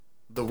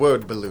the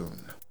word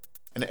balloon.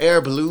 An air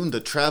balloon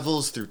that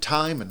travels through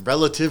time and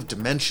relative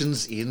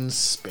dimensions in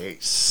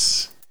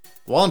space.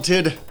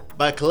 Wanted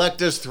by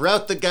collectors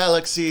throughout the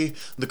galaxy,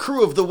 the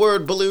crew of the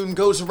word balloon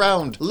goes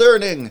around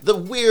learning the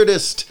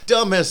weirdest,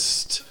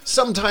 dumbest,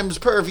 sometimes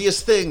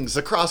pervious things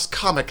across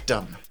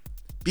comicdom.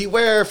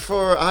 Beware,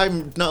 for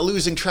I'm not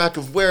losing track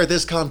of where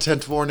this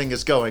content warning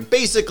is going.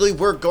 Basically,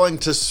 we're going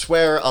to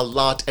swear a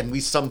lot, and we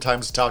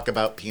sometimes talk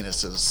about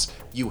penises.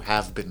 You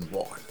have been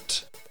warned.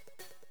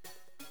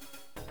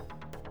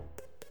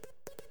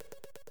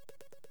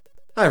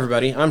 Hi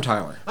everybody, I'm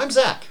Tyler. I'm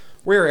Zach.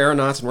 We're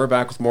aeronauts and we're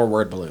back with more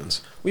word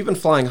balloons. We've been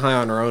flying high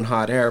on our own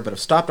hot air, but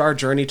have stopped our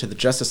journey to the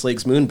Justice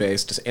League's moon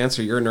base to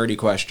answer your nerdy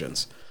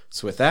questions.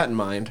 So with that in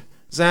mind,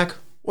 Zach,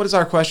 what is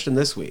our question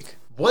this week?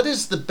 What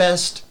is the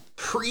best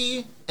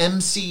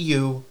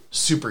pre-MCU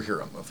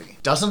superhero movie?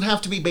 Doesn't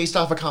have to be based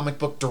off a comic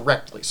book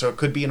directly, so it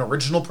could be an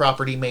original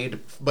property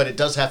made, but it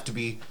does have to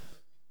be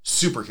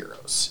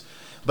superheroes.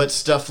 But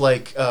stuff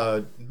like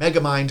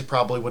Megamind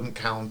probably wouldn't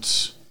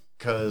count,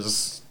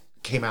 because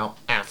came out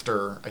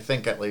after, I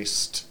think at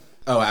least...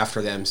 Oh,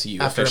 after the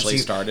MCU officially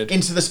started?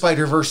 Into the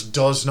Spider-Verse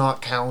does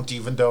not count,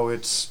 even though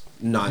it's...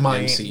 Not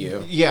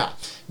MCU. Yeah,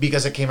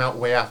 because it came out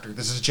way after.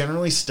 This is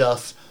generally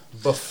stuff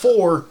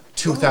before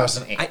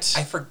 2008.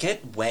 I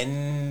forget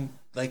when,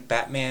 like,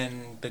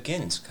 Batman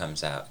Begins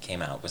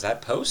came out. Was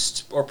that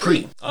post or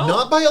pre? Oh.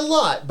 Not by a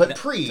lot, but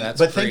pre. That's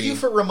but pre. Thank you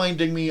for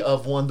reminding me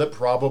of one that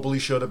probably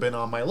should have been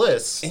on my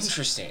list.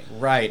 Interesting.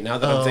 Right, now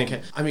that I'm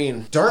thinking... I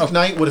mean... Dark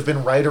Knight would have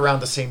been right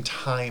around the same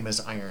time as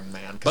Iron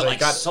Man. But,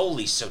 like,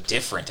 solely so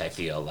different, I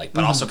feel like.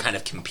 But also kind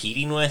of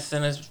competing with,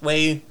 in a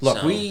way. Look,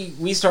 so.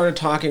 we started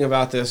talking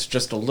about this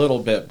just a little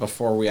bit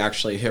before we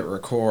actually hit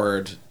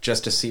record,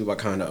 just to see what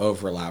kind of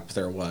overlap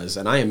there was.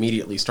 And I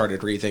immediately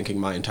started rethinking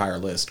my entire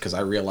list, because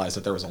I realized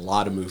that there was a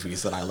lot of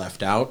movies that I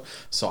left out.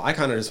 So I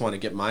kind of just want to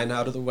get mine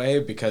out of the way,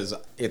 because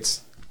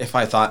if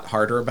I thought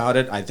harder about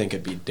it, I think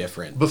it'd be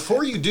different.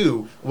 Before you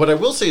do, what I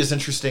will say is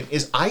interesting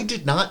is I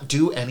did not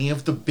do any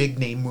of the big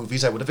name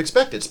movies I would have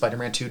expected.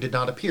 Spider-Man 2 did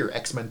not appear.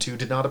 X-Men 2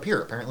 did not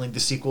appear. Apparently the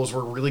sequels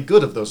were really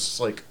good of those,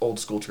 like, old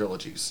school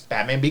trilogies.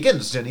 Batman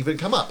Begins didn't even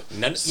come up.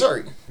 None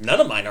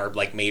of mine are,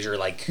 like, major,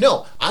 like...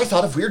 No, I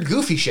thought of weird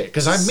goofy shit,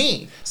 because I'm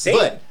me. Same.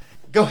 But,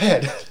 go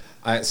ahead.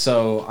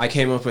 So I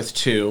came up with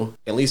two.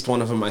 At least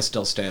one of them I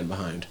still stand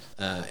behind.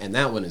 And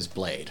that one is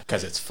Blade,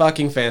 because it's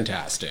fucking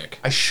fantastic.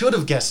 I should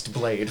have guessed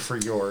Blade for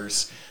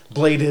yours.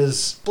 Blade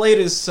is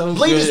so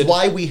Blade good. is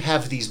why we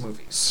have these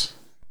movies.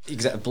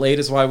 Blade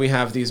is why we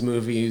have these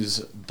movies.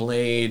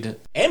 Blade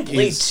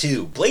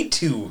 2. Blade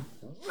 2,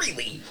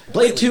 really.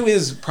 Blade 2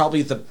 is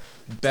probably the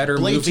better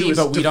Blade movie, 2 is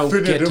but we don't get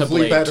to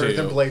definitively Blade better 2.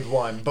 than Blade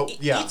 1,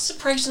 but yeah. It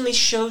surprisingly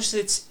shows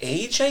its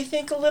age, I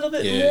think, a little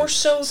bit more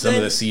so Some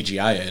than... of the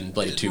CGI in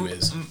Blade 2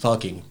 is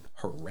fucking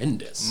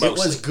horrendous. It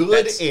was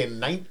good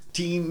in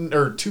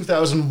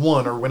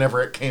 2001 or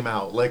whenever it came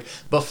out. Like,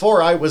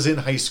 before I was in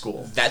high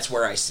school. That's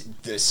where I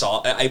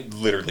saw... I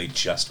literally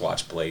just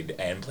watched Blade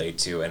and Blade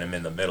 2, and I'm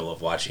in the middle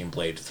of watching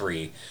Blade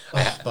 3.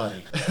 Oh,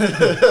 buddy.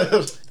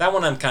 That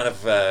one I'm kind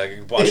of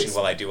watching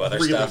while I do other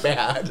really stuff.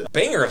 Bad.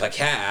 Banger of a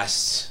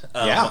cast.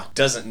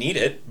 Doesn't need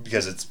it,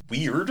 because it's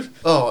weird.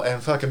 Oh,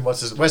 and fucking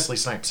Wesley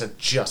Snipes had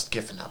just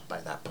given up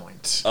by that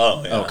point.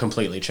 Oh, yeah. Oh,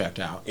 completely checked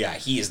out. Yeah,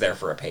 he is there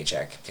for a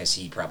paycheck, because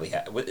he probably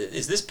had...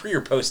 Is this pre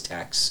or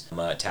post-tax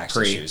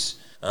issues?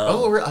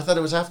 I thought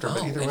it was after,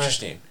 but either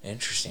way.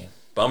 Interesting.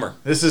 Bummer.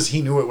 This is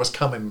he knew it was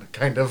coming,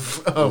 kind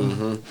of.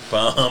 Bummer.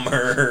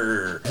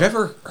 Have you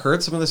ever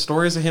heard some of the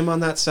stories of him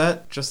on that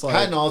set? Just like...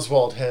 Patton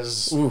Oswalt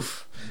has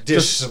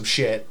dished some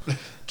shit.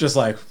 Just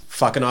like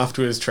fucking off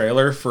to his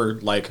trailer for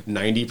like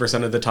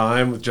 90% of the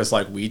time with just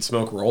like weed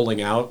smoke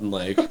rolling out, and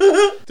like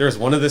there's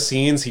one of the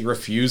scenes he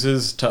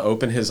refuses to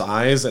open his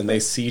eyes and they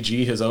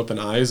CG his open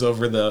eyes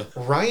over the...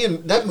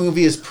 That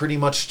movie is pretty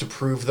much to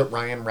prove that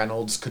Ryan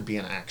Reynolds could be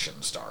an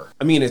action star.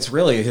 I mean, it's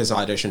really his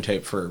audition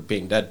tape for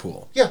being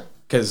Deadpool. Yeah.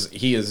 Because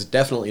he is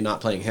definitely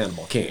not playing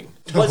Hannibal King.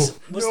 Was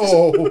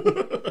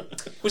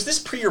this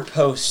pre or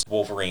post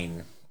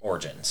Wolverine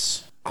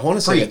Origins? I want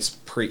to say it's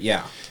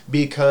yeah.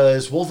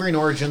 Because Wolverine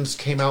Origins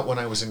came out when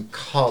I was in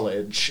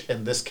college,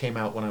 and this came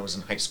out when I was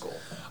in high school.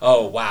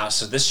 Oh, wow.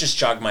 So this just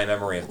jogged my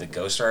memory of the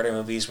Ghost Rider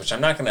movies, which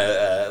I'm not going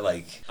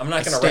to, I'm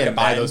not going to recommend.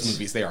 By those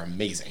movies. They are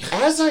amazing.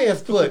 As I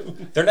have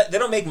put... They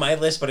don't make my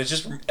list, but it's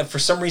just, for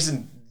some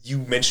reason, you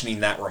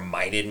mentioning that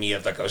reminded me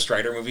of the Ghost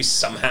Rider movies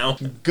somehow.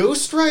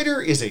 Ghost Rider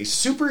is a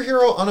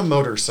superhero on a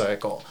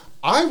motorcycle.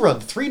 I run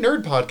 3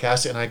 nerd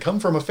podcasts, and I come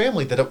from a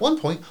family that at one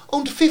point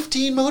owned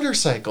 15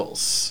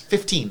 motorcycles.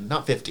 15,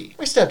 not 50.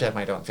 My stepdad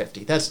might own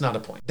 50. That's not a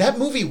point. That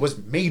movie was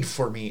made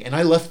for me, and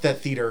I left that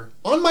theater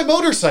on my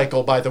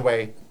motorcycle, by the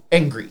way,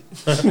 angry.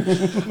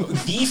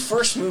 The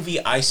first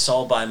movie I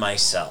saw by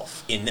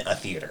myself in a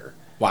theater.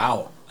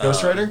 Wow.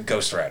 Ghost Rider?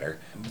 Ghost Rider.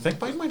 I think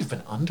mine might have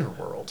been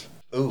Underworld.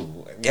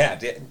 Ooh, yeah.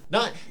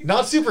 Not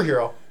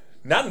superhero.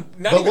 Not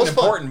But even was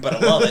fun. important, but I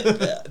love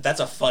it. That's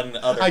a fun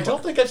other. I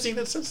don't think I've seen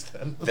it since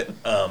then.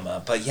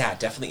 But yeah,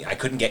 definitely, I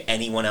couldn't get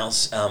anyone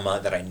else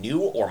that I knew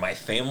or my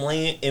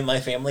family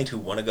to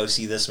want to go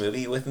see this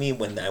movie with me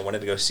when I wanted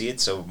to go see it.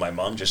 So my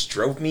mom just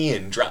drove me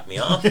and dropped me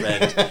off,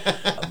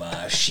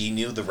 and she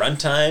knew the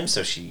runtime,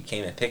 so she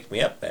came and picked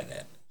me up, and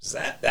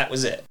that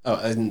was it. Oh,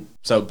 and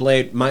so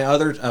Blade,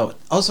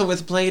 also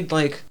with Blade,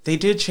 like, they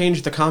did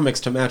change the comics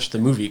to match the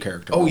movie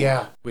character. Oh,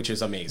 yeah. Which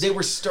is amazing. They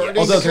were starting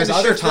Although to there's kind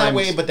of other shift that times-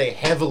 way, but they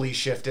heavily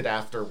shifted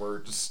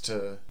afterwards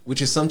to...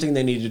 Which is something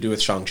they need to do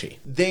with Shang-Chi.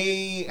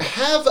 They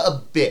have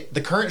a bit.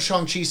 The current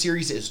Shang-Chi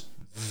series is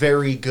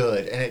very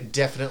good, and it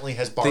definitely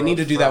has borrowed They need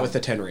to do that from- with the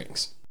Ten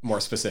Rings, more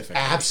specific.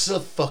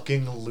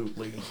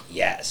 Abso-fucking-lutely.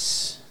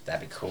 Yes,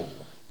 that'd be cool.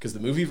 Because the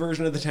movie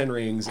version of the Ten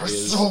Rings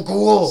is So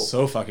cool!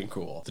 so fucking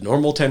cool. The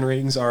normal Ten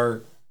Rings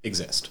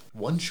exist.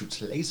 One shoots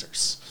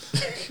lasers.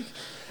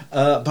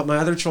 But my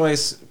other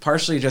choice,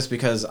 partially just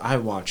because I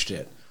watched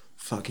it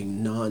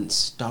fucking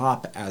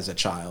non-stop as a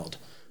child,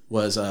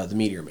 was The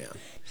Meteor Man.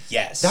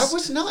 Yes, That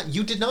was not...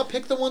 You did not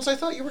pick the ones I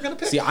thought you were going to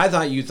pick. See, I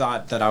thought you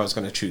thought that I was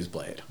going to choose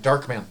Blade.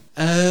 Darkman.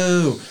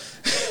 Oh.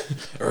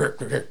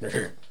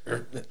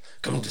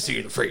 Come to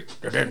see the freak.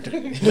 Liam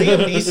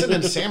Neeson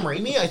and Sam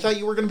Raimi, I thought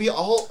you were going to be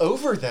all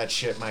over that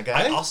shit, my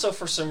guy. I also,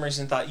 for some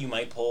reason, thought you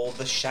might pull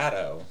The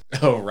Shadow.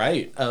 Oh,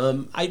 right.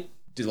 I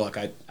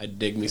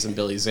dig me some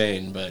Billy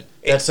Zane, but...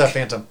 That's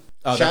Phantom.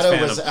 Oh, Shadow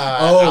that's was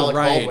Phantom. Alec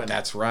right. Baldwin.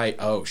 That's right.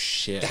 Oh,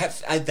 shit.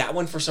 That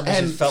one, for some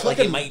reason, And felt like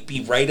fucking- it might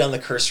be right on the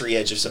cursory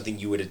edge of something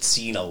you would have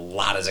seen a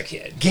lot as a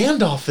kid.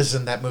 Gandalf is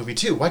in that movie,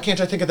 too. Why can't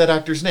I think of that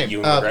actor's name?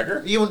 Ewan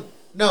McGregor?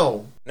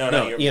 No.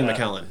 No, Ian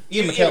McKellen.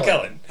 Ian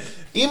McKellen.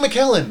 Ian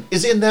McKellen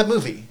is in that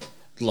movie.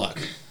 Look,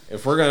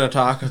 if we're going to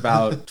talk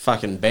about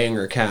fucking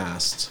banger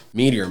cast,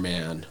 Meteor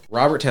Man,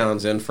 Robert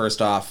Townsend,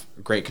 first off,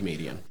 great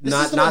comedian. This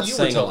not is the not one you were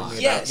saying a telling lot. me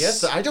about. Yes.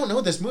 Yes, I don't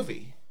know this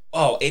movie.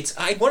 Oh,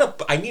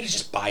 I need to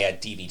just buy a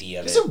DVD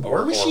of Is it. a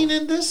War Machine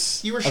in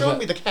this? You were showing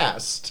me the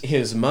cast.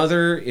 His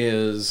mother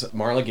is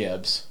Marla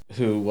Gibbs,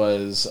 who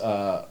was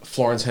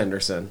Florence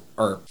Henderson,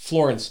 or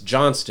Florence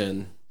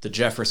Johnston, the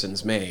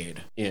Jeffersons'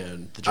 maid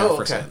in The Oh,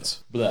 okay.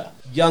 Jeffersons. Blah.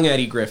 Young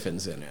Eddie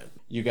Griffin's in it.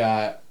 You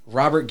got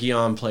Robert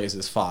Guillaume plays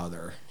his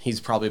father. He's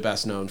probably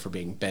best known for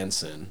being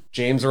Benson.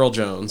 James Earl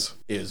Jones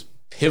is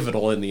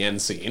pivotal in the end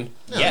scene.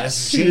 No, Yes.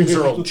 this is James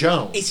Earl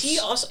Jones. Is he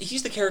also?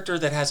 He's the character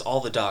that has all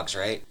the dogs,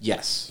 right?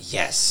 Yes.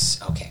 Yes.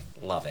 Okay.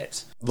 Love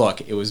it. Look,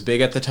 it was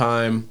big at the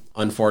time.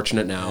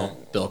 Unfortunate now.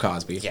 Bill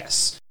Cosby.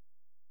 Yes.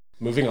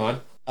 Moving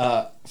on.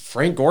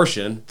 Frank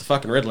Gorshin, the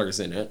fucking Riddler's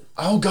in it.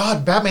 Oh,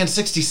 God, Batman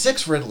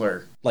 66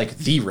 Riddler. Like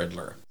the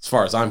Riddler, as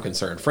far as I'm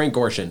concerned. Frank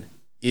Gorshin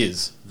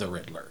is the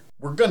Riddler.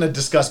 We're going to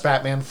discuss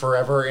Batman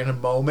Forever in a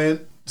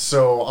moment,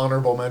 so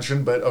honorable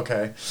mention, but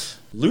okay.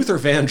 Luther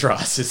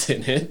Vandross is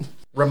in it.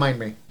 Remind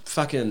me.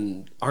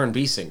 Fucking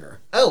R&B singer.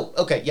 Oh,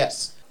 okay,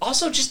 yes.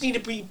 Also, just need to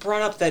be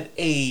brought up that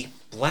a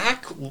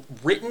black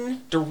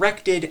written,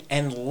 directed,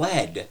 and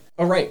led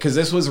Oh, right, because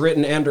this was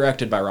written and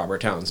directed by Robert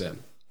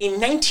Townsend. in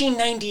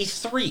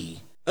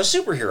 1993, a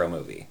superhero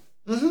movie.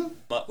 Mm-hmm.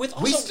 But with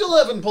also We still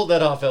haven't pulled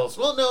that off else.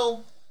 Well,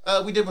 no.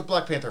 We did with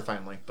Black Panther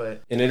finally,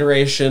 but... An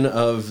iteration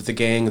of the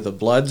gang The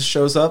Bloods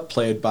shows up,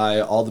 played by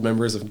all the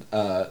members of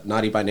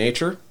Naughty by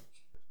Nature.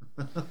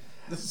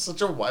 This is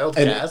such a wild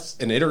An,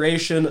 cast. an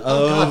iteration of...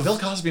 Oh, God, Bill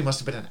Cosby must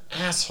have been an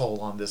asshole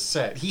on this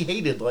set. He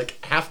hated,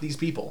 like, half these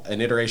people. An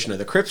iteration of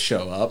the Crips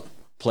show up,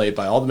 played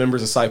by all the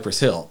members of Cypress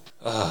Hill.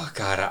 oh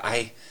god,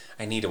 I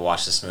need to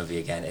watch this movie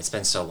again. It's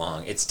been so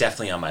long. It's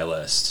definitely on my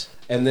list.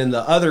 And then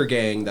the other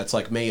gang that's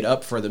like made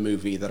up for the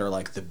movie that are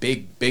like the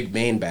big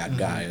main bad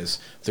guys,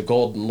 the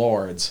Golden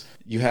Lords.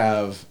 You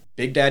have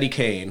Big Daddy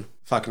Kane,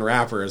 fucking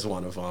rapper is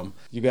one of them.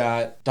 You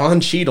got Don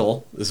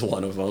Cheadle is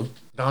one of them.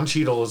 Don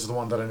Cheadle is the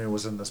one that I knew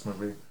was in this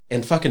movie.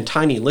 And fucking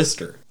Tiny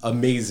Lister.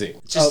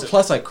 Amazing. Just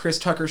plus like Chris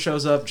Tucker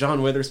shows up,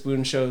 John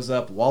Witherspoon shows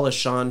up, Wallace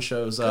Shawn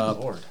shows up.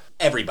 Lord.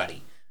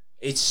 Everybody.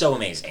 It's so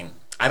amazing.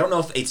 I don't know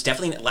if it's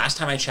definitely, last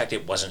time I checked,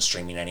 it wasn't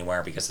streaming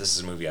anywhere because this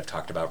is a movie I've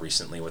talked about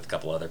recently with a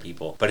couple other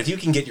people. But if you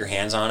can get your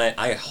hands on it,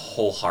 I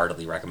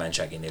wholeheartedly recommend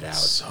checking it out.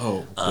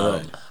 So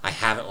good. I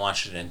haven't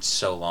watched it in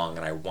so long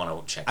and I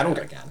want to check it out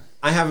again.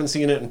 I haven't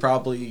seen it in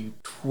probably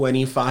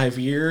 25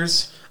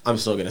 years. I'm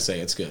still going to say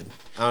it's good.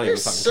 I don't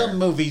There's even fucking some care.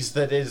 movies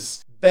that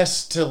is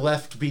best to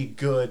left be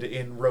good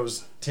in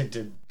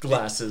rose-tinted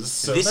glasses,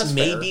 so This that's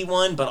may fair. be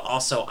one, but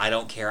also I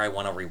don't care. I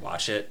want to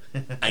rewatch it.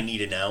 I need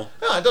to know.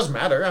 No, it doesn't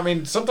matter. I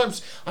mean,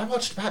 sometimes I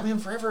watched Batman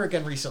Forever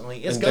again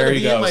recently. It's And going there to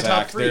you be go, in my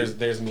Zach. top 3.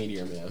 There's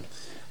Meteor Man.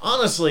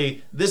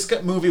 Honestly, this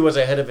movie was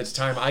ahead of its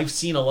time. I've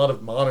seen a lot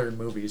of modern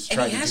movies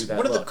try And he to has do that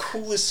one of the look.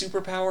 coolest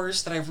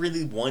superpowers that I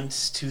really want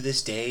to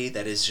this day.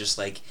 That is just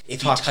like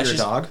if Talk he to your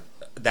touches dog.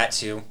 that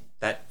too.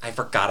 That I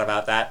forgot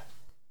about that.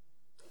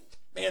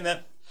 Man,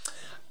 that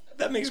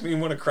That makes me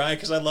want to cry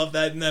because I love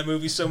that in that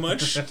movie so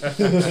much.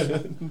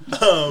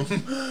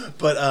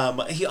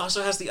 But he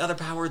also has the other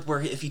power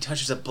where if he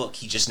touches a book,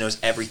 he just knows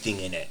everything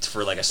in it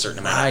for like a certain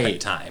amount of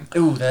time.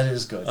 Ooh, that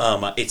is good.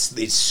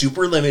 It's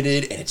super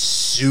limited and it's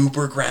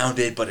super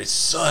grounded, but it's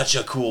such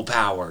a cool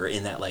power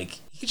in that like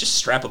he can just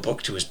strap a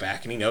book to his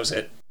back and he knows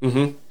it.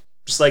 Mm-hmm.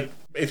 Just like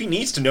if he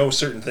needs to know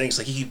certain things,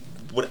 like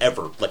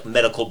whatever, like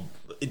medical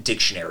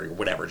dictionary or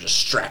whatever, just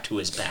strapped to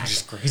his back.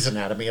 Just Grey's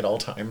Anatomy at all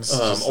times.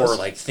 Or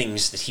like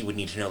things that he would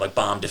need to know, like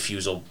bomb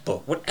defusal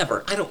book,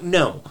 whatever. I don't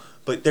know,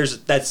 but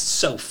that's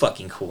so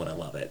fucking cool, and I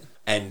love it.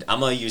 And I'm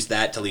gonna use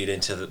that to lead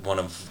into one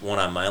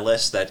on my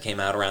list that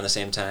came out around the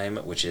same time,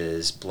 which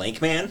is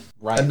Blank Man.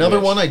 Right. Another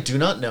one I do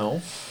not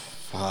know.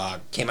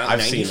 Came out in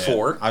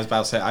 '94. I was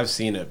about to say I've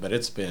seen it, but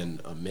it's been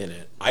a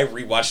minute. I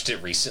rewatched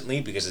it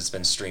recently because it's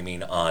been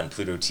streaming on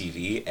Pluto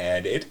TV,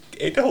 and it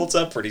holds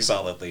up pretty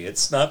solidly.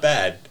 It's not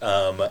bad.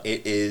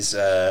 It is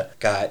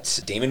got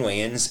Damon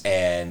Wayans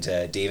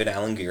and David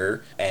Alan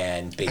Grier,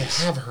 and I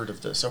have heard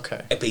of this.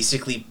 Okay.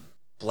 basically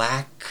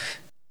black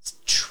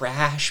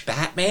trash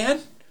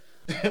Batman.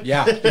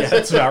 Yeah,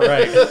 that's about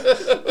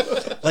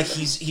right. Like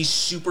he's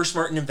super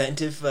smart and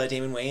inventive,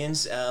 Damon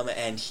Wayans,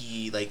 and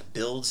he like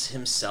builds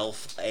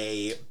himself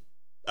a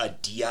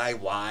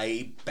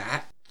DIY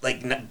bat.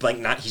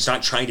 He's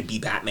not trying to be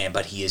Batman,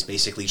 but he is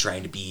basically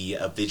trying to be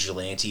a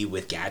vigilante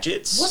with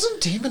gadgets. Wasn't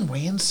Damon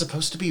Wayans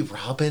supposed to be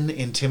Robin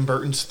in Tim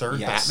Burton's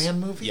third Batman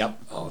movie?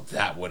 Yep. Oh,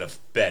 that would have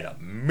been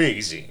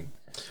amazing.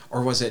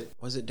 Or was it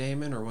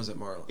Damon or was it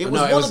Marlon? It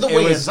was one of the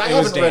Wayans. I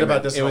haven't read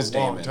about this in a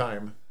long Damon.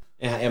 time.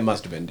 Yeah, it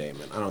must have been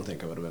Damon. I don't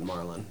think it would have been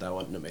Marlon. That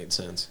wouldn't have made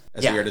sense.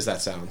 As Yeah. weird as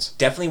that sounds.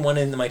 Definitely one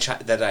in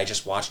that I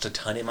just watched a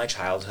ton in my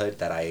childhood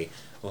that I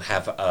will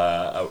have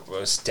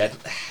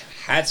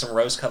had some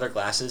rose-colored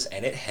glasses,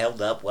 and it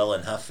held up well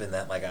enough in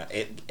that like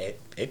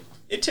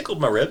it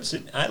tickled my ribs.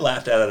 I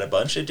laughed at it a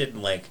bunch. It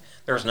didn't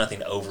there was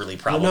nothing overly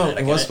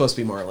problematic. No, it was supposed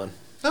to be Marlon.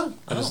 Oh,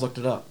 I just looked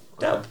it up.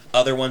 Dope.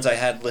 Other ones I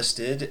had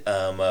listed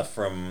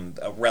from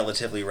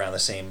relatively around the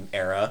same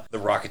era: The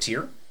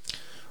Rocketeer.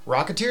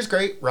 Rocketeer's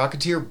great.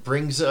 Rocketeer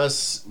brings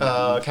us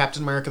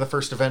Captain America: The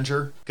First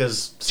Avenger,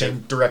 because same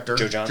director,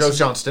 Joe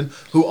Johnston,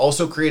 who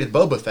also created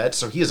Boba Fett,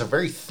 so he is a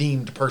very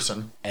themed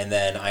person. And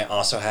then I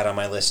also had on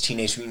my list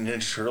Teenage Mutant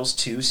Ninja Turtles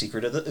 2: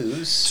 Secret of the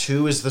Ooze.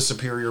 2 is the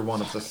superior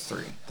one of the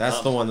 3. That's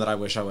the one that I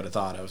wish I would have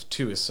thought of.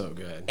 2 is so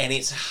good. And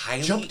it's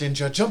highly Jump,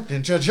 ninja, jump,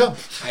 ninja, jump.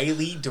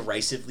 highly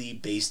derisively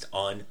based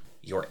on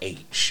your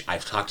age.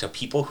 I've talked to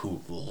people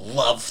who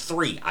love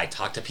 3. I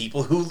talked to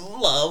people who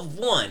love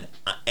 1.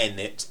 And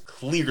it's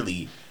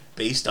clearly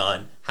based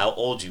on how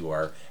old you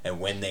are and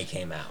when they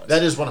came out.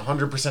 That is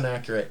 100%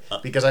 accurate,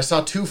 because I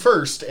saw 2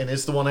 first, and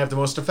it's the one I have the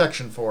most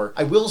affection for.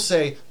 I will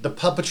say, the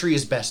puppetry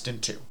is best in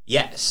 2.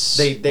 Yes.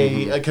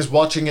 Because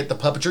watching it, the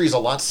puppetry is a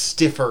lot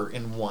stiffer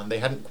in 1. They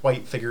hadn't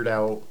quite figured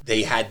out.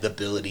 They had the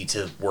ability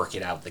to work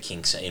it out, the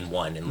kinks in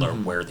 1, and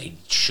learn where they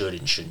should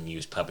and shouldn't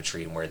use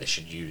puppetry and where they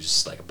should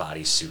use like a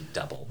bodysuit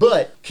double.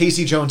 But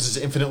Casey Jones is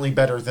infinitely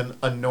better than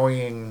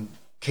annoying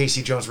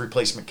Casey Jones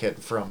replacement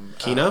kid from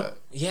Kino?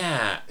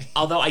 Yeah.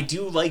 Although I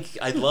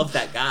love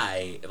that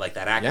guy, like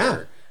that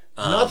actor.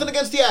 Nothing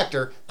against the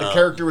actor. The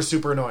character was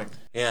super annoying.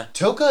 Yeah.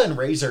 Toka and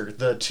Razor,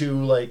 the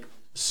 2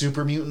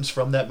 super mutants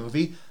from that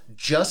movie,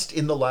 just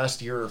in the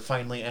last year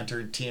finally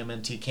entered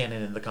TMNT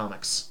canon in the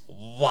comics.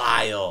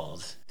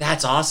 Wild.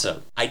 That's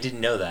awesome. I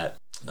didn't know that.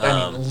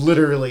 I mean,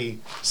 literally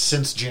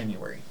since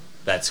January.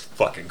 That's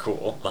fucking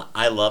cool.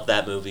 I love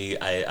that movie.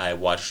 I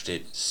watched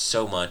it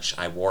so much.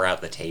 I wore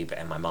out the tape,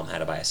 and my mom had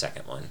to buy a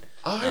second one.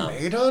 I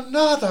made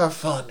another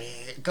funny.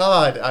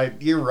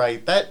 God, you're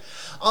right. That,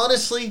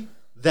 honestly,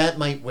 that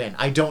might win.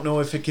 I don't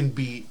know if it can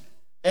beat,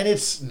 and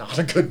it's not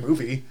a good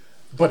movie,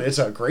 but it's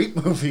a great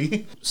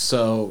movie.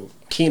 So,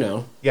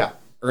 Kino, Yeah.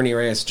 Ernie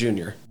Reyes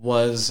Jr.,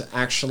 was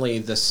actually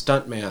the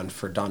stuntman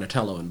for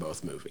Donatello in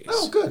both movies.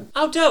 Oh, good.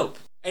 Oh, dope.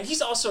 And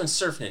he's also in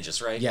Surf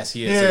Ninjas, right? Yes,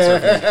 he is.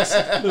 In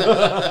Surf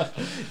Ninjas.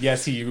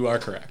 Yes, you are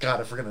correct. God,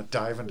 if we're going to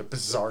dive into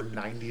bizarre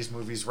 90s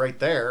movies right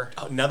there.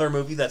 Another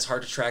movie that's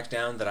hard to track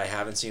down that I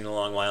haven't seen in a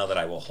long while that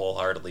I will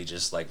wholeheartedly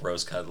just like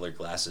rose-colored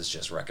glasses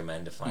just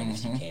recommend to find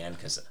if you can,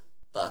 because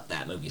fuck,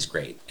 that movie's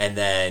great. And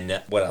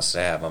then what else did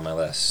I have on my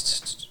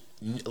list?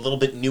 A little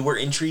bit newer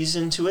entries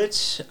into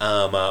it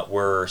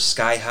were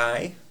Sky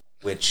High,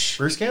 which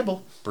Bruce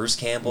Campbell,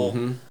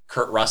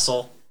 Kurt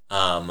Russell,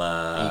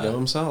 Ego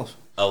himself.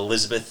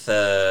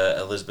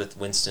 Elizabeth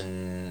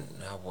Winston.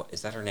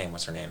 Is that her name?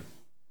 What's her name?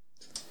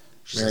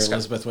 Mary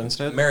Elizabeth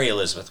Winstead? Mary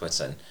Elizabeth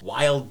Winstead.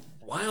 Wild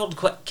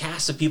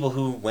cast of people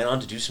who went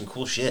on to do some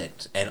cool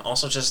shit, and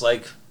also just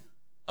like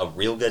a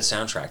real good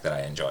soundtrack that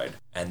I enjoyed.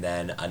 And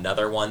then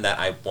another one that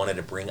I wanted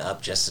to bring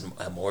up just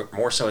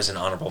more so as an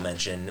honorable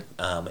mention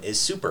is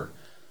Super,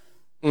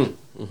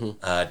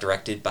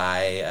 directed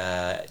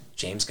by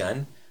James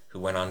Gunn, who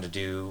went on to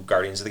do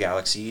Guardians of the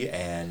Galaxy,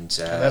 and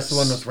that's the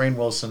one with Rainn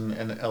Wilson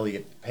and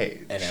Elliot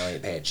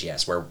Page.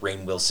 Yes, where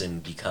Rainn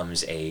Wilson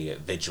becomes a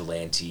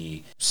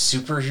vigilante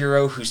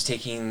superhero who's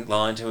taking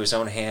law into his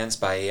own hands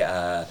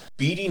by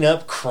beating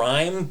up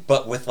crime,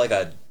 but with like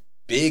a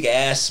big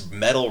ass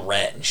metal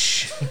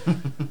wrench.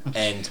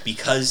 And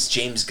because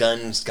James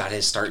Gunn's got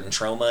his start in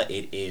Trauma,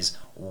 it is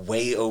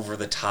way over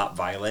the top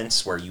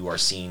violence where you are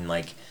seeing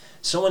like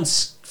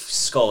someone's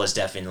skull is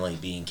definitely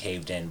being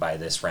caved in by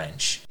this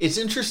wrench. It's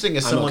interesting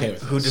as someone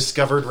who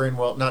discovered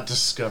not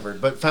discovered,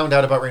 but found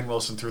out about Rainn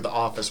Wilson through The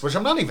Office, which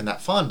I'm not even that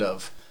fond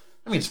of.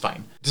 I mean, it's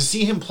fine. To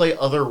see him play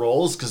other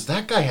roles, because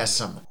that guy has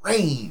some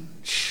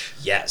range.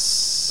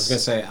 Yes. I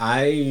was going to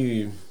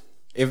say,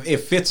 it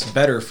fits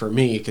better for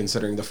me,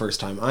 considering the first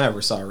time I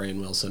ever saw Rainn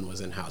Wilson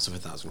was in House of a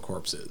Thousand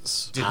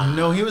Corpses. Didn't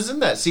know he was in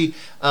that. See,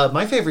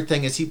 my favorite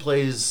thing is he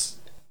plays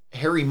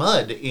Harry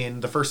Mudd in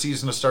the first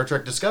season of Star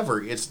Trek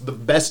Discovery. It's the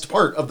best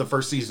part of the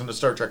first season of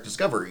Star Trek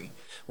Discovery,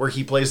 where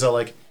he plays a,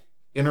 like,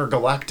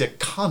 intergalactic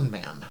con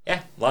man.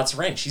 Yeah, lots of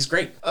range. He's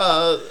great.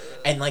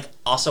 And, like,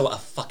 also a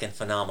fucking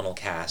phenomenal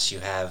cast. You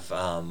have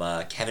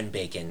Kevin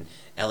Bacon,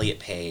 Elliot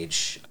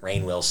Page,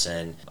 Rainn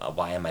Wilson.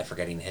 Why am I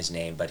forgetting his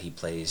name? But he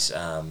plays...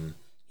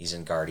 he's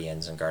in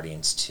Guardians and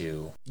Guardians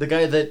 2. The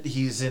guy that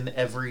he's in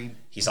every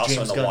He's also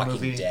James in The Gunn Walking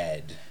movie.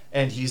 Dead.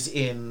 And he's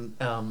in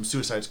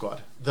Suicide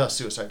Squad. The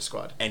Suicide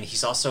Squad. And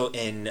he's also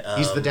in...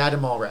 he's the dad in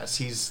Mallrats.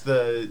 He's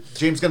the...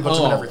 James Gunn puts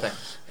him in everything.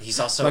 He's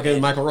also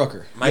in Michael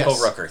Rooker. Michael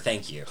Yes. Rooker,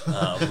 thank you.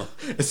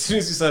 As soon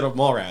as you said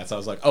Mallrats, I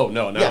was like, oh,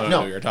 no, I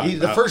know who you're talking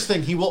about. The first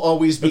thing, he will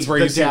always be That's where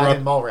the you see dad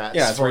in Mallrats.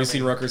 Yeah, that's where you see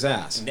Rooker's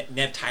ass.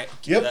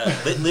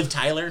 Liv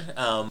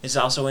Tyler is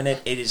also in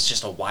it. It is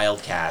just a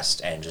wild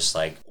cast and just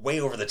like way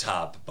over the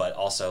top, but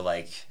also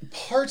like...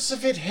 Parts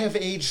of it have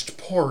aged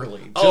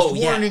poorly. Just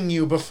warning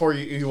you before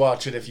you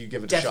watch it if you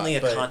give it definitely a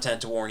shot. Definitely a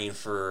content warning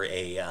for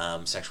a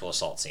sexual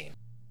assault scene.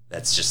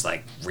 That's just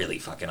like really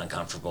fucking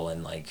uncomfortable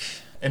and like...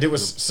 And it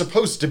was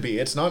supposed to be.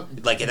 It's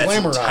not like that's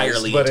glamorized,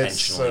 entirely but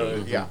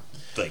intentionally. It's, yeah.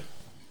 Like,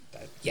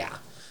 yeah,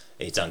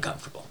 it's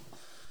uncomfortable.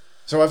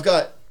 So I've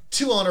got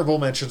 2 honorable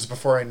mentions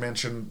before I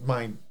mention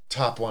my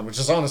top one, which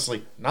is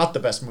honestly not the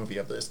best movie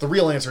of this. The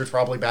real answer is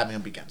probably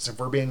Batman Begins. If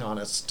we're being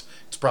honest,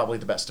 it's probably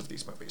the best of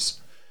these movies.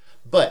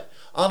 But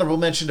honorable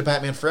mention to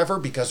Batman Forever,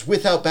 because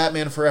without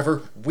Batman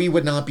Forever, we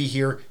would not be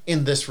here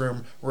in this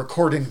room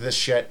recording this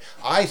shit.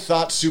 I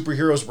thought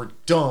superheroes were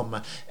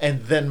dumb,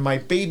 and then my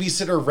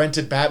babysitter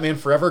rented Batman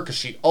Forever because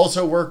she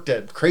also worked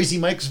at Crazy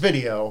Mike's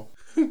Video,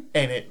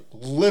 and it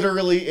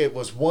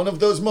was one of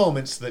those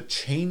moments that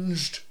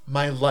changed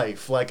my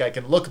life. Like, I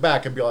can look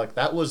back and be like,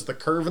 that was the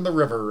curve in the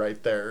river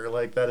right there.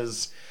 Like, that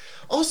is...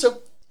 Also,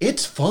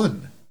 it's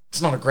fun.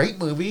 It's not a great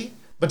movie.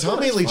 But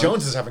Tommy Lee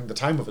Jones is having the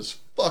time of his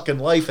fucking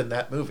life in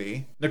that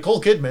movie. Nicole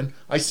Kidman,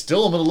 I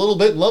still am a little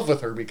bit in love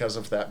with her because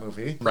of that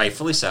movie.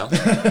 Rightfully so.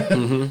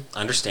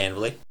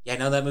 Understandably. Yeah,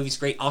 no, that movie's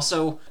great.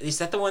 Also, is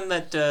that the one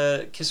that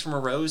Kiss from a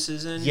Rose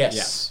is in?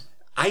 Yes.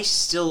 I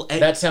still...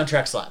 That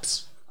soundtrack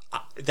slaps.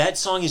 That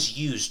song is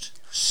used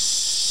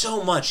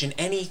so much in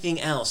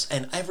anything else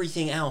and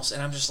everything else, and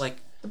I'm just like...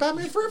 The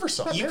Batman Forever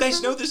song. You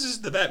guys know this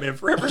is the Batman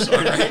Forever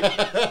song,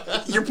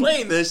 right? You're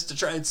playing this to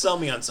try and sell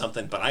me on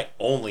something, but I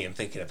only am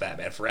thinking of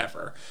Batman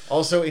Forever.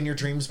 Also, In Your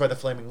Dreams by the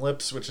Flaming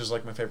Lips, which is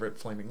like my favorite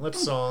Flaming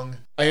Lips song.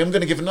 I am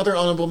going to give another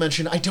honorable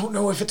mention. I don't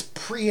know if it's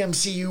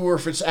pre-MCU or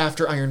if it's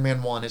after Iron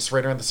Man 1. It's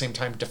right around the same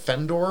time.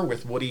 Defender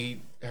with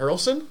Woody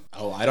Harrelson.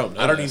 Oh, I don't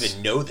know. I don't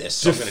even know this,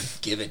 so I'm going to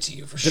give it to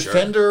you for sure.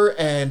 Defender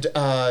and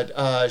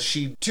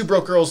Two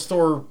Broke Girls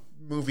Thor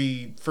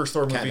movie, first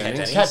Thor movie.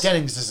 Kat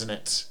Dennings is in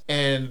it.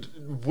 And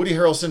Woody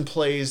Harrelson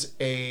plays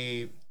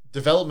a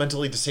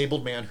developmentally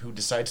disabled man who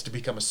decides to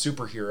become a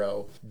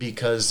superhero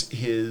because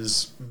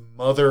his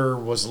mother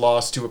was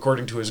lost to,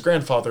 according to his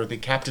grandfather, the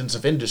captains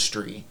of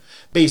industry.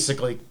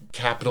 Basically,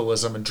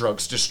 capitalism and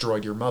drugs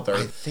destroyed your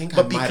mother.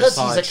 But because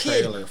he's a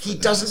kid, he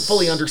doesn't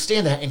fully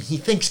understand that, and he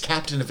thinks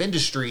Captain of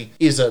Industry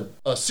is a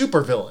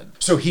supervillain.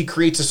 So he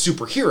creates a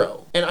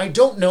superhero. And I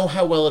don't know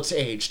how well it's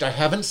aged. I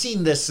haven't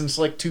seen this since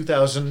like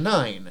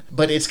 2009.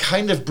 But it's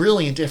kind of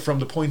brilliant if from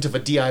the point of a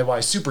DIY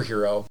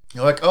superhero.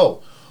 You're like,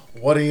 oh,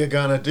 what are you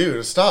gonna do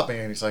to stop me?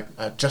 And he's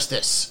like, just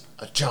this,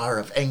 a jar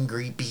of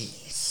angry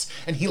bees.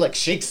 And he like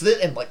shakes it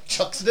and like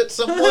chucks it at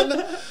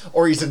someone.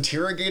 Or he's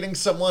interrogating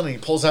someone and he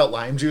pulls out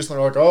lime juice and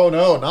they're like, oh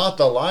no, not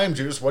the lime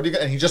juice. What do you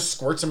got? And he just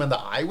squirts him in the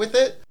eye with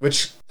it,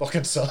 which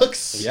fucking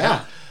sucks.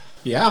 Yeah.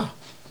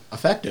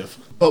 Effective.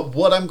 But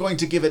what I'm going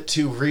to give it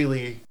to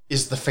really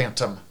is The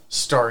Phantom,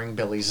 starring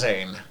Billy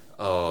Zane.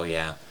 Oh,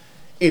 yeah.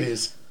 It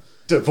is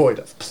devoid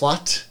of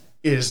plot.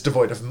 It is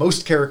devoid of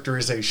most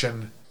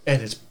characterization.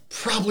 And it's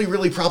probably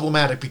really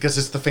problematic because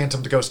it's the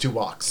Phantom that goes 2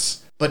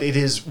 walks. But it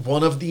is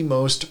one of the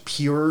most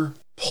pure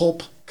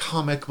pulp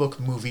comic book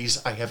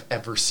movies I have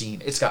ever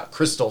seen. It's got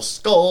crystal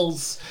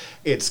skulls.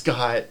 It's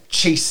got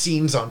chase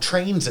scenes on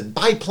trains and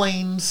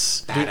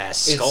biplanes.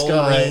 Badass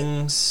skull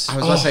wings. I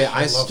was going to say,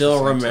 I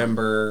still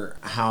remember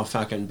how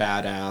fucking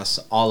badass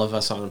all of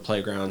us on the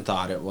playground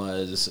thought it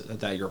was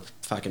that you're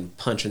fucking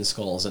punching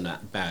skulls in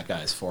that bad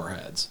guys'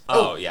 foreheads.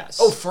 Oh, yes.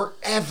 Oh,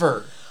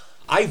 forever.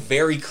 I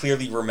very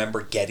clearly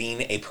remember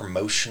getting a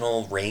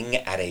promotional ring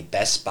at a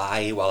Best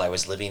Buy while I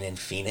was living in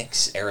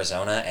Phoenix,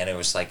 Arizona, and it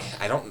was like,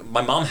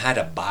 my mom had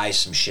to buy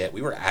some shit.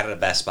 We were at a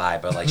Best Buy,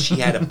 but like she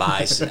had to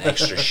buy some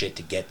extra shit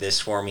to get this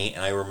for me,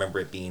 and I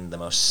remember it being the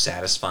most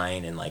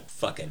satisfying and like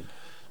fucking...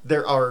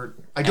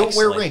 I don't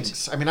wear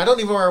rings. I mean, I don't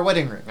even wear a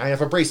wedding ring. I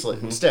have a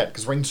bracelet instead,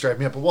 because rings drive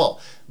me up a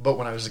wall. But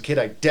when I was a kid,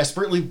 I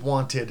desperately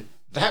wanted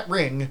that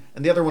ring,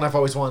 and the other one I've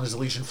always wanted is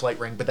Elysian Flight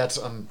ring, but that's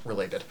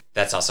unrelated.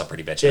 That's also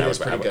pretty bitchin'. It is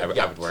pretty good.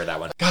 I would wear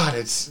that one. God,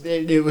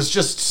 it was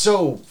just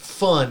so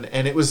fun,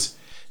 and it was,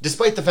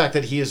 despite the fact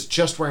that he is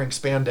just wearing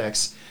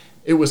spandex,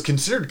 it was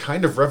considered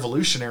kind of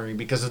revolutionary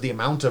because of the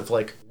amount of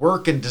like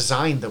work and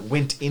design that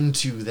went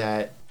into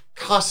that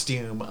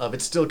costume of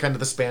it's still kind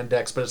of the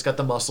spandex, but it's got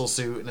the muscle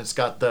suit and it's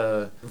got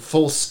the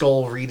full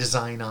skull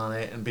redesign on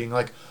it, and being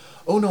like,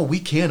 oh no,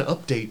 we can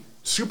update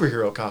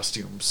superhero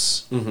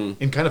costumes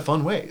in kind of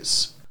fun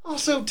ways.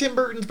 Also, Tim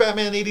Burton's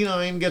Batman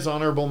 89 gets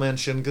honorable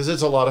mention because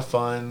it's a lot of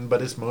fun,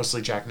 but it's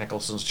mostly Jack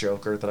Nicholson's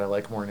Joker that I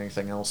like more than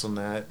anything else in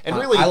that. And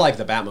really, I like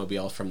the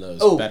Batmobile from those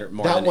better.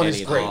 More that than one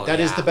any is great. of them. That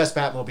is the best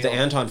Batmobile. The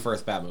Anton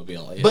Firth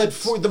Batmobile. But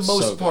for the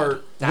most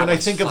part, when I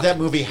think of that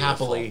movie beautiful.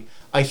 happily,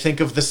 I think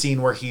of the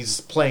scene where he's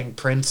playing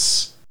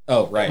Prince.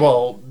 Oh, right.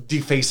 While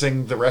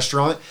defacing the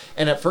restaurant.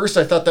 And at first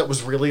I thought that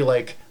was really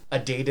like a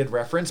dated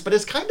reference, but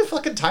it's kind of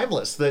fucking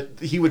timeless that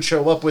he would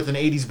show up with an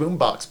 80s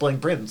boombox playing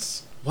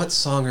Prince. What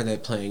song are they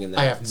playing in that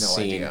I have no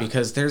scene? idea.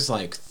 Because there's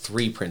like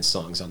 3 Prince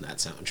songs on that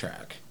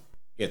soundtrack.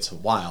 It's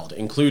wild,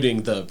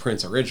 including the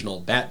Prince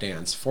original Bat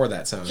Dance for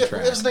that soundtrack.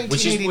 Yeah, it was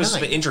 1989. Which was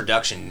the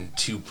introduction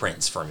to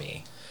Prince for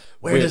me.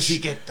 Where does he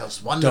get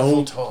those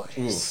wonderful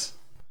toys?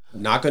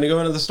 Not going to go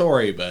into the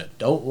story, but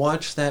don't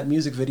watch that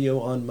music video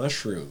on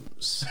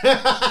mushrooms.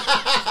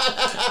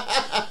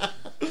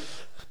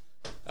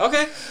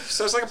 Okay,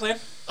 sounds like a plan.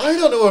 I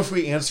don't know if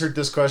we answered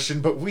this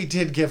question, but we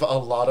did give a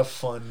lot of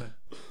fun.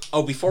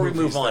 Oh, before we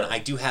move on, I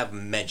do have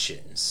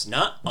mentions.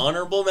 Not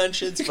honorable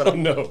mentions, but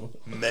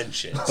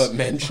mentions. But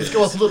mentions. Let's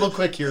go a little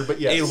quick here,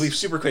 but yes. It'll be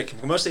super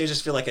quick. Mostly I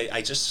just feel like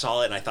I just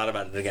saw it and I thought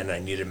about it again and I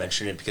needed to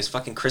mention it because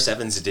fucking Chris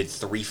Evans did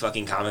 3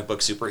 fucking comic book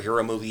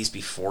superhero movies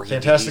before he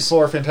Fantastic did these.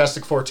 Four,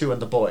 Fantastic Four 2, and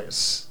The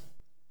Boys.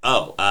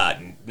 Oh,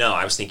 no,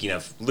 I was thinking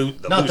of the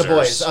Not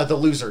Losers. The Boys, The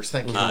Losers,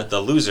 thank you. The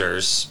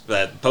Losers,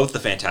 both the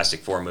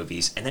Fantastic Four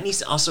movies. And then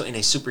he's also in a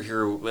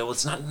superhero, well,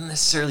 it's not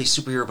necessarily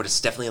superhero, but it's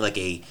definitely like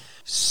a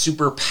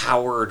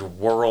super-powered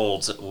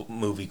world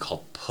movie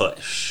called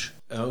Push.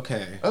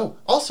 Okay. Oh,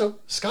 also,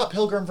 Scott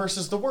Pilgrim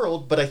versus the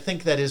World, but I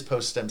think that is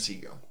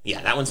post-MCU.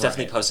 Yeah, that one's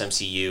definitely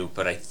post-MCU,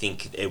 but I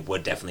think it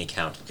would definitely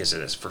count because it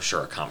is for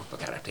sure a comic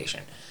book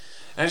adaptation.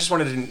 And I just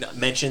wanted to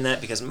mention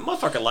that because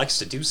motherfucker likes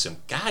to do some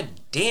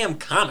goddamn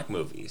comic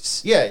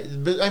movies. Yeah,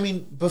 but I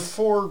mean,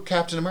 before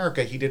Captain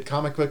America, he did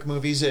comic book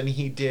movies and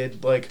he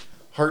did, like,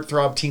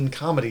 heartthrob teen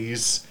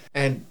comedies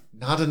and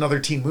not another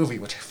teen movie,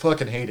 which I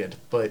fucking hated,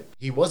 but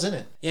he was in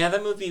it. Yeah,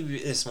 that movie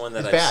is one that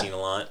It's I've bad. seen a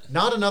lot.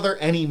 Not another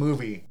any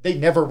movie. They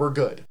never were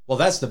good. Well,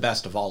 that's the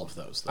best of all of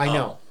those, though. I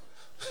know.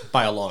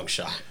 By a long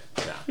shot.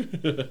 Yeah.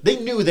 They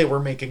knew they were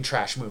making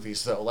trash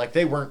movies, though. Like,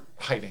 they weren't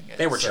hiding it.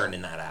 They were so.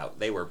 churning that out.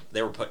 They were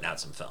putting out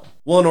some film.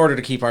 Well, in order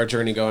to keep our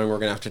journey going, we're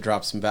going to have to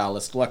drop some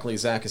ballast. Luckily,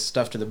 Zach is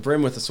stuffed to the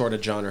brim with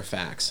assorted genre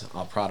facts.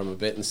 I'll prod him a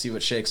bit and see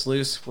what shakes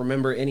loose.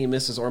 Remember, any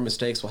misses or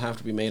mistakes will have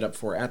to be made up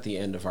for at the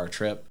end of our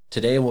trip.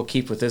 Today, we'll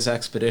keep with this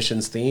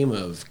expedition's theme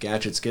of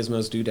gadgets,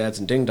 gizmos, doodads,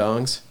 and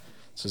ding-dongs.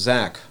 So,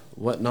 Zach,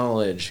 what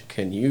knowledge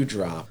can you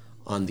drop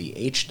on the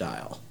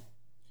H-dial?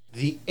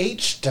 The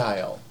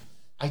H-dial.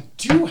 I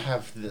do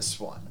have this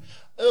one.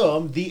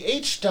 The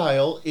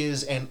H-dial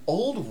is an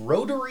old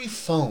rotary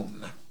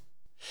phone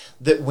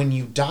that when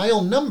you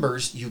dial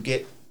numbers, you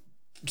get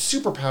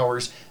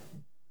superpowers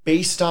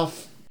based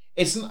off...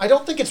 I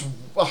don't think it's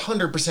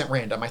 100%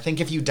 random. I think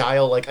if you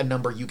dial like a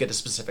number, you get a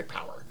specific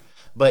power.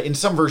 But in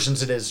some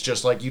versions, it is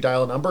just like you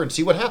dial a number and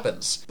see what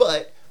happens.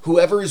 But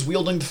whoever is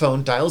wielding the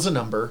phone dials a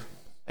number,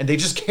 and they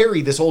just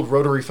carry this old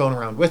rotary phone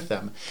around with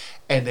them,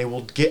 and they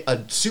will get a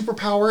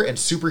superpower and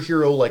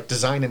superhero like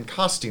design and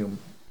costume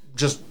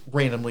just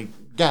randomly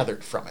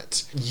gathered from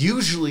it.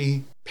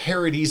 Usually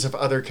parodies of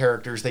other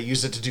characters. They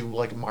use it to do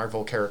like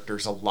Marvel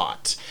characters a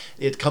lot.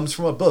 It comes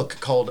from a book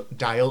called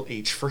Dial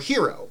H for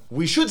Hero.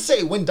 We should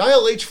say when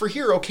Dial H for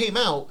Hero came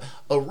out,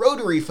 a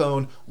rotary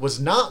phone was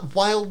not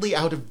wildly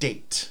out of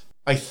date.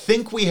 I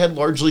think we had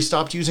largely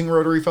stopped using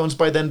rotary phones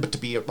by then, but to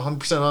be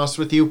 100% honest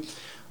with you,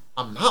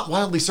 I'm not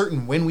wildly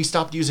certain when we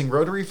stopped using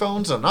rotary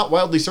phones. I'm not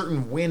wildly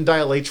certain when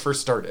Dial H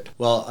first started.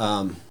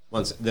 Well,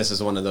 this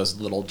is one of those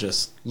little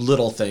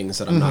things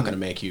that I'm not going to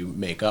make you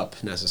make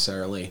up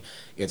necessarily.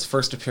 Its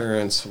first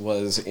appearance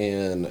was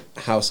in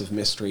House of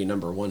Mystery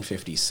number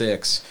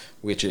 156,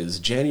 which is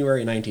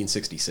January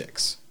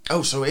 1966.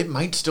 Oh, so it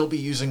might still be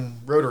using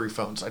rotary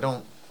phones.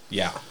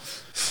 Yeah.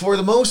 For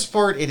the most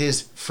part, it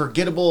is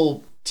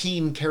forgettable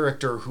teen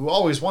character who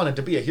always wanted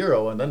to be a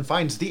hero and then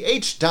finds the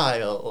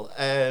H-dial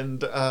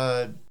and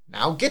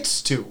now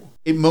gets to.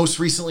 It most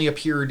recently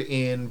appeared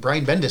in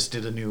Brian Bendis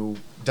did a new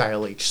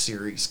Dial H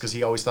series because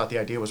he always thought the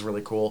idea was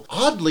really cool.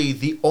 Oddly,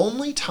 the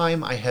only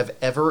time I have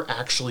ever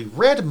actually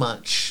read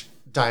much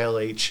Dial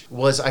H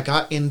was I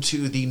got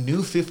into the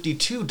New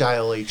 52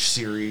 Dial H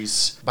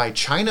series by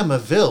China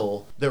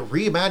Maville that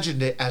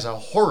reimagined it as a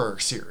horror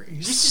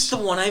series. This is the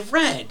one I've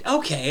read.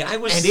 Okay, I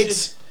was... And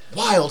it's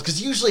wild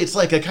because usually it's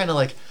like a kind of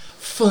like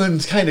fun,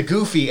 kind of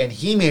goofy, and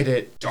he made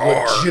it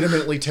dark,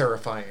 legitimately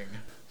terrifying.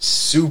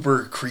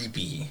 Super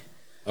creepy.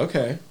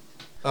 Okay.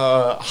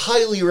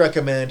 Highly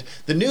recommend.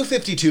 The New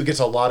 52 gets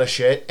a lot of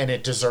shit, and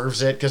it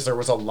deserves it because there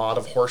was a lot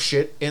of horse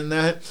shit in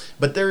that.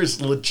 But there is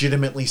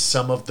legitimately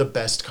some of the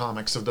best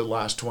comics of the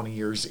last 20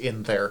 years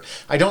in there.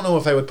 I don't know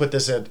if I would put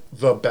this at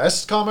the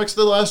best comics of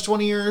the last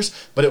 20 years,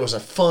 but it was a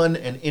fun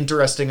and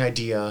interesting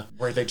idea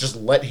where they just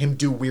let him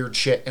do weird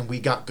shit, and we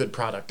got good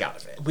product out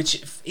of it.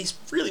 Which is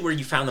really where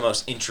you found the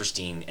most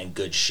interesting and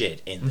good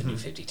shit in the New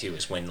 52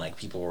 is when like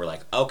people were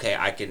like, okay,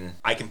 I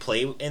can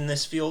play in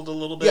this field a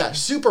little bit. Yeah,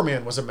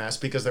 Superman was a mess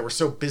because they were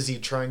so busy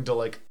trying to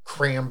like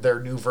cram their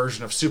new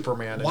version of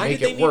Superman and Why make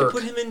did they it need work. to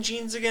put him in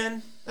jeans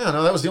again? I don't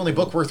know, that was the only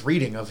book worth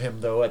reading of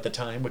him though at the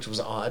time, which was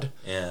odd.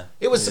 Yeah.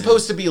 It was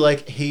supposed to be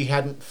like he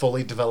hadn't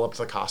fully developed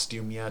the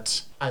costume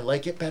yet. I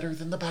like it better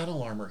than the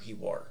battle armor he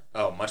wore.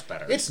 Oh, much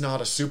better. It's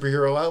not a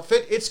superhero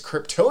outfit, it's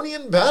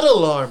Kryptonian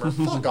battle armor.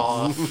 Fuck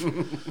off.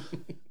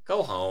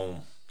 Go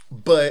home.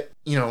 But,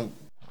 you know,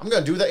 I'm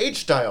going to do the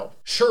H-style.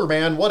 Sure,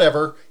 man,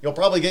 whatever. You'll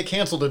probably get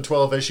canceled in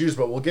 12 issues,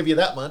 but we'll give you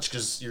that much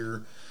because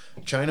you're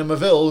China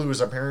Maville,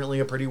 who's apparently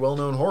a pretty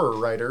well-known horror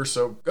writer,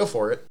 so go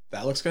for it.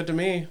 That looks good to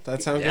me.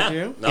 That sounds good to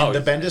you? No, In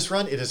the Bendis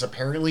run, it is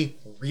apparently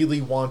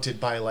really wanted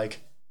by,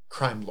 like,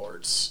 crime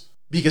lords.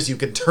 Because you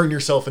can turn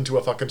yourself into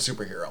a fucking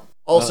superhero.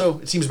 Also,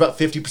 it seems about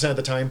 50% of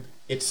the time,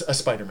 it's a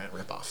Spider-Man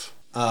ripoff.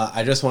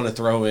 I just want to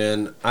throw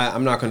in,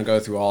 I'm not going to go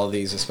through all of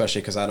these,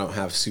 especially because I don't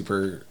have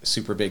super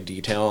big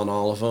detail on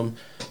all of them,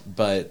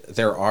 but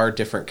there are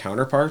different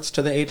counterparts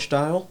to the H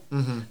dial,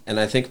 and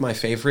I think my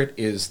favorite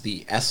is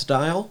the S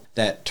dial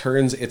that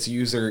turns its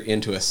user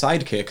into a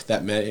sidekick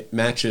that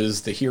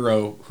matches the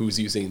hero who's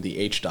using the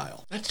H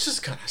dial. That's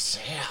just kind of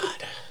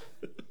sad.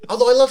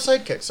 Although I love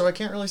sidekicks, so I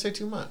can't really say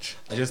too much.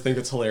 I just think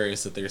it's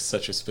hilarious that there's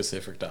such a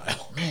specific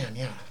dial. Man,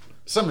 yeah.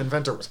 Some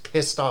inventor was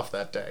pissed off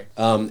that day.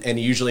 And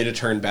usually to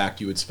turn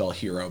back, you would spell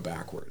hero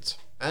backwards.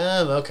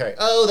 Okay.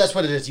 Oh, that's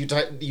what it is. You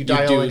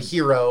dial in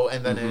hero,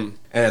 and then it...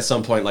 And at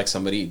some point, like,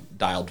 somebody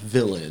dialed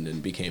villain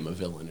and became a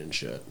villain and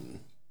shit.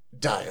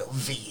 Dial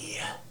V.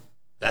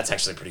 That's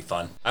actually pretty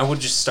fun. I would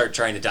just start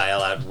trying to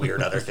dial out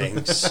weird other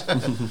things.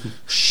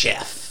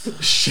 Chef.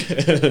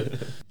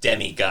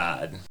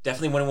 Demigod.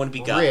 Definitely wouldn't want to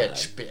be God.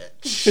 Rich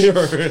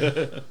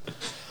bitch.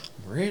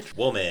 Rich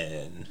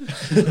Woman.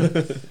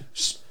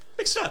 Just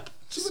mix it up.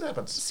 See what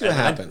happens. See what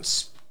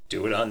happens.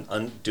 Do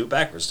it do it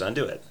backwards.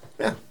 Undo it.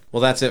 Yeah.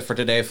 Well, that's it for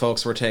today,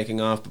 folks. We're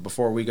taking off, but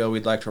before we go,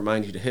 we'd like to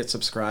remind you to hit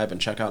subscribe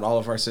and check out all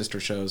of our sister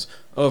shows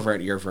over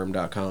at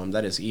earworm.com.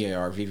 That is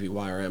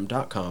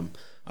EARVVYRM.com.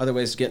 Other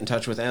ways to get in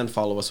touch with and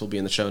follow us will be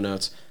in the show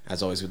notes.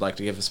 As always, we'd like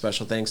to give a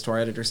special thanks to our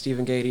editor,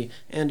 Stephen Gady,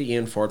 and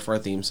Ian Ford for our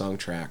theme song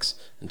tracks.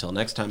 Until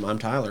next time, I'm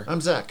Tyler.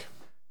 I'm Zach.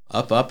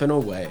 Up, up, and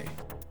away.